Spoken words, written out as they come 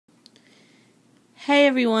Hey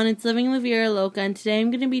everyone, it's Livinglaveraloca, and today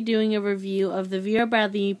I'm going to be doing a review of the Vera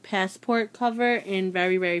Bradley passport cover in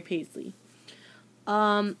Very, Very Paisley.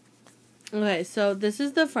 Okay, so this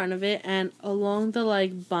is the front of it, and along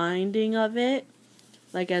the, binding of it,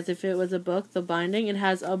 like as if it was a book, the binding, it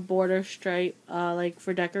has a border stripe,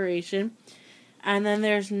 for decoration. And then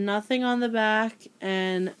there's nothing on the back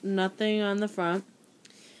and nothing on the front.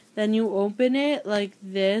 Then you open it like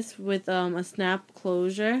this with, a snap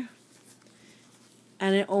closure.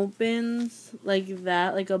 And it opens like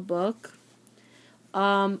that, like a book.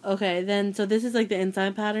 Okay, then, so this is like the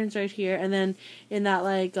inside patterns right here, and then in that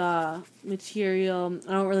material,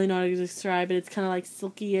 I don't really know how to describe it, it's kind of like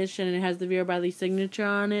silky-ish, and it has the Vera Bradley signature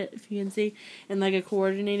on it, if you can see, and like a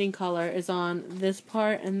coordinating color is on this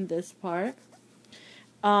part and this part.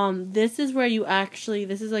 This is where you actually,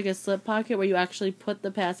 this is like a slip pocket where you actually put the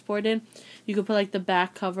passport in. You could put like the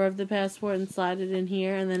back cover of the passport and slide it in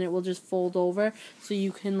here, and then it will just fold over, so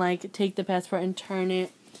you can take the passport and turn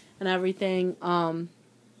it and everything. So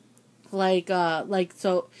you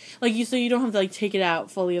don't have to take it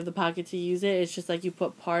out fully of the pocket to use it. It's just you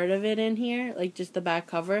put part of it in here, just the back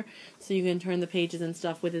cover, so you can turn the pages and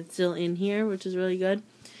stuff with it still in here, which is really good.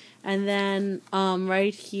 And then,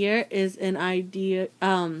 right here is an ID,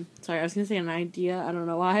 sorry, I was going to say an idea, I don't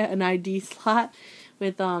know why, an ID slot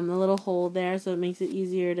with, a little hole there, so it makes it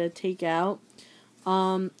easier to take out.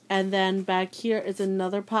 And then back here is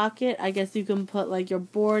another pocket. I guess you can put, your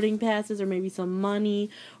boarding passes or maybe some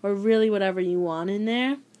money or really whatever you want in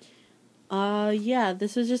there. Yeah,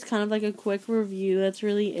 this was just kind of a quick review. That's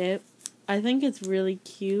really it. I think it's really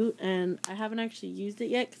cute, and I haven't actually used it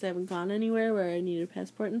yet because I haven't gone anywhere where I need a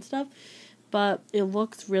passport and stuff, but it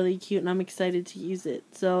looks really cute, and I'm excited to use it.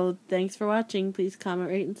 So, thanks for watching. Please comment,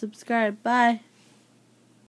 rate, and subscribe. Bye!